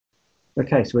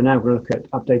Okay, so we're now going to look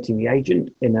at updating the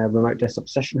agent in a remote desktop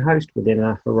session host within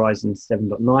a Horizon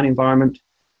 7.9 environment.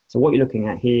 So what you're looking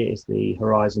at here is the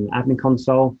Horizon admin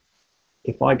console.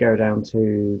 If I go down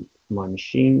to my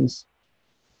machines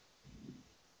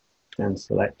and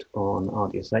select on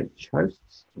RDS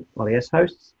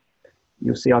hosts,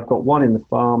 you'll see I've got one in the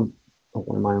farm, or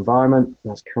one in my environment,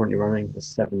 that's currently running the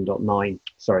 7.9,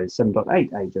 sorry, the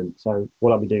 7.8 agent. So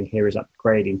what I'll be doing here is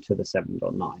upgrading to the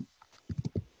 7.9.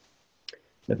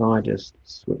 So if I just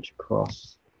switch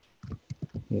across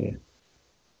here,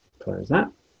 close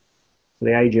that. So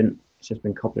the agent has just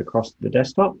been copied across to the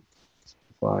desktop. So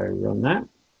if I run that,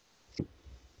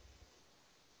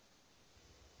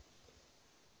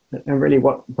 and really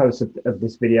what the purpose of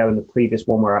this video and the previous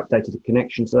one where I updated the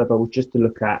connection server was just to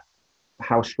look at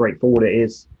how straightforward it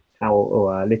is,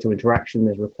 how little interaction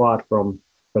is required from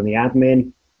the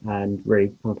admin, and really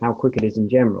kind of how quick it is in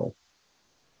general.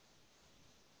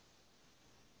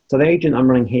 So the agent I'm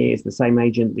running here is the same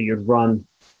agent that you'd run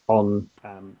on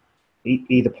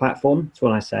either platform. So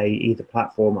when I say either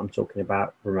platform, I'm talking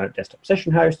about remote desktop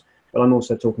session host, but I'm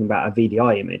also talking about a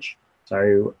VDI image.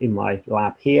 So in my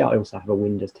lab here, I also have a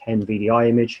Windows 10 VDI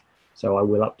image. So I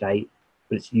will update,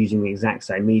 but it's using the exact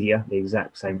same media, the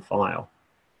exact same file.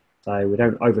 So we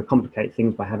don't overcomplicate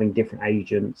things by having different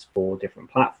agents for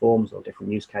different platforms or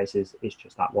different use cases. It's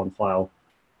just that one file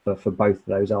for both of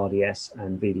those RDS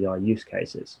and VDI use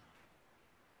cases.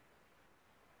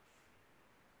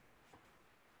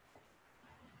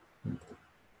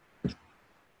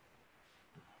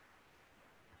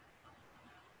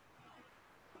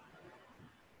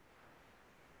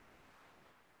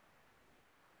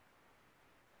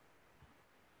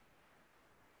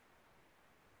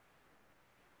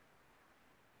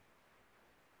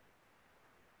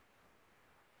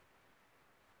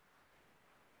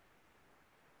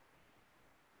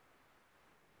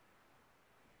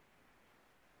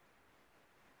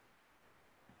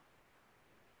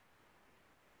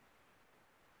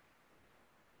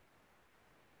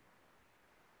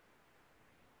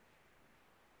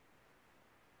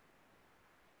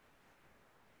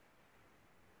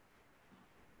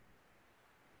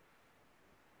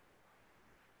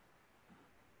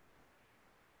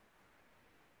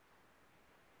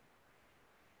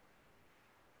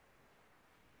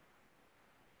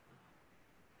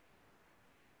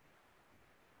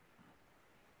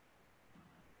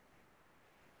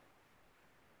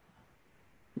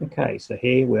 Okay, so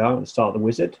here we are at the start of the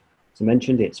wizard. As I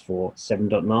mentioned, it's for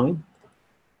 7.9.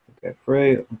 Go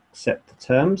through, accept the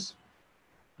terms.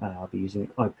 I'll be using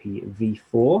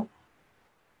IPv4.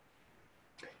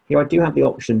 Here I do have the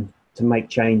option to make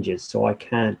changes, so I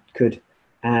could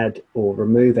add or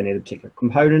remove any of the particular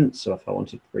components. So if I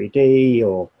wanted 3D,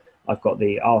 or I've got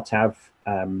the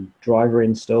RTAV driver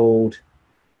installed,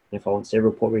 if I want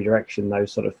serial port redirection,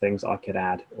 those sort of things, I could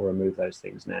add or remove those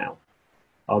things now.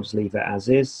 I'll just leave it as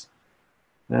is.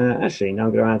 Actually, now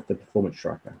I'm going to add the performance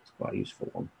tracker. It's quite a useful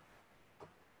one.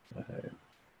 So,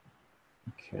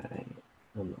 okay,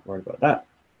 I'm not worried about that.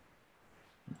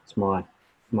 It's my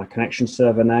connection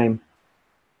server name.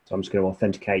 So I'm just going to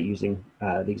authenticate using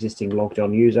the existing logged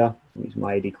on user. I'm using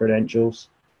my AD credentials.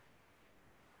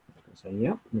 So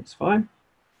yeah, that's fine.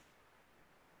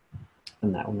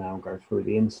 And that will now go through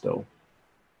the install.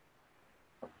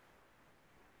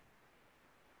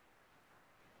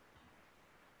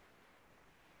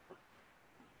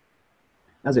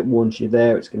 As it warns you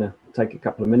there, it's going to take a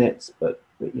couple of minutes, but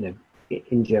you know,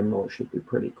 in general, it should be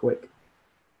pretty quick.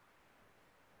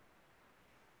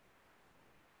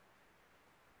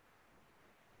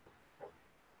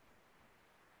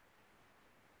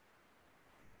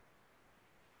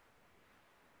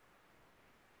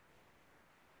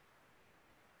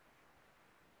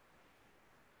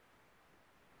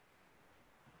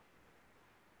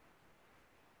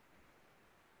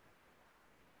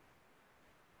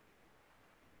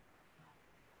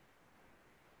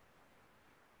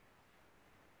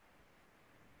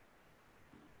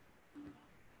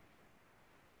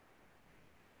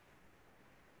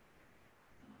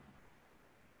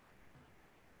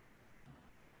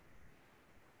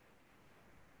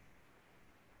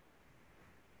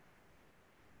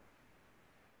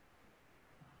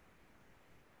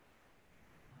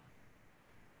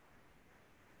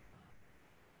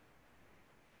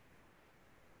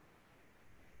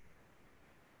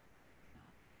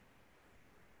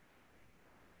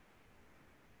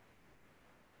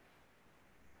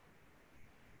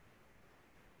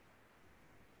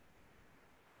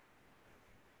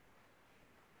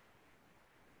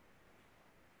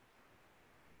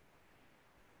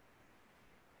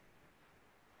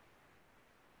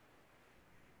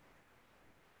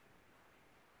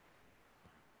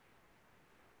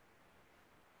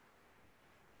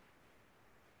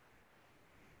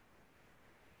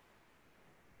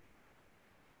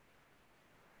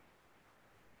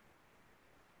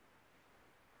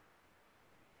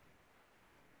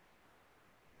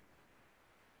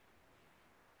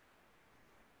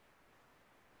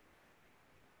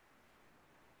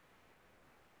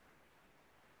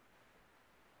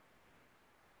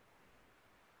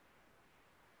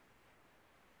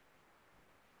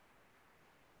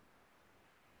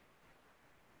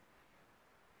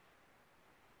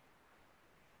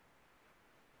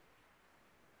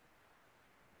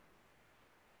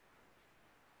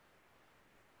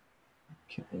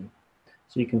 Okay,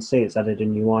 so you can see it's added a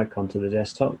new icon to the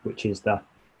desktop, which is the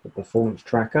performance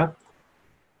tracker.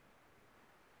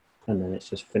 And then it's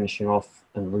just finishing off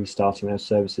and restarting those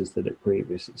services that it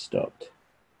previously stopped.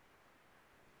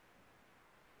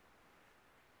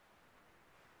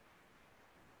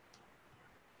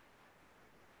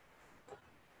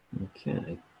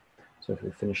 Okay, so if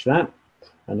we finish that,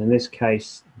 and in this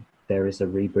case, there is a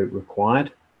reboot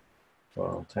required, so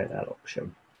I'll take that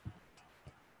option.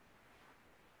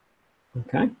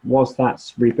 Okay, whilst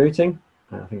that's rebooting,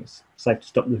 I think it's safe to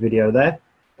stop the video there,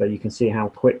 but you can see how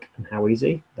quick and how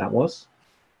easy that was.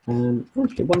 And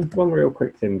actually, one real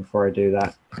quick thing before I do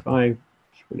that, if I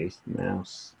release the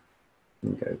mouse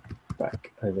and go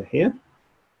back over here,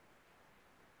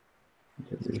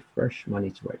 to refresh, I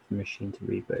need to wait for the machine to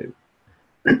reboot.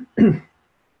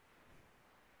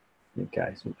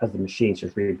 Okay, so as the machine's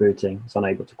just rebooting, it's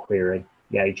unable to query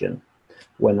the agent.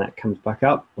 When that comes back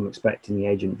up, I'm expecting the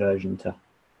agent version to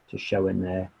show in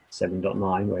there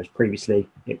 7.9, whereas previously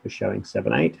it was showing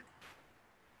 7.8.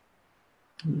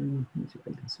 Let's see if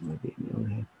I can see my VM on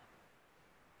here.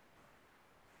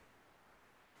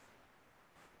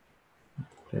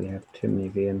 Clearly have too many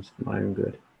VMs for my own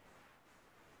good.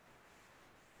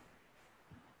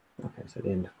 Okay, so the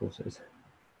end, of course, is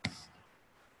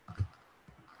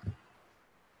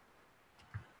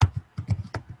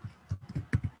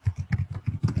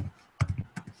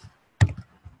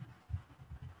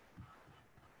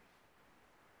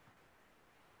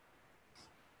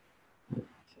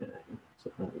so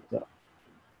that was up.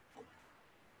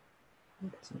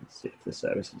 So let's see if the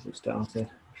services have started.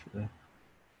 Should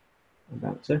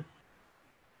about to.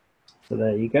 So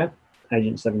there you go,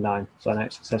 Agent 7.9. So now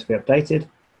it's successfully updated,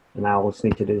 and now I'll just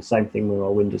need to do the same thing with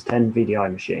our Windows 10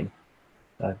 VDI machine.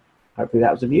 So hopefully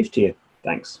that was of use to you.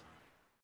 Thanks.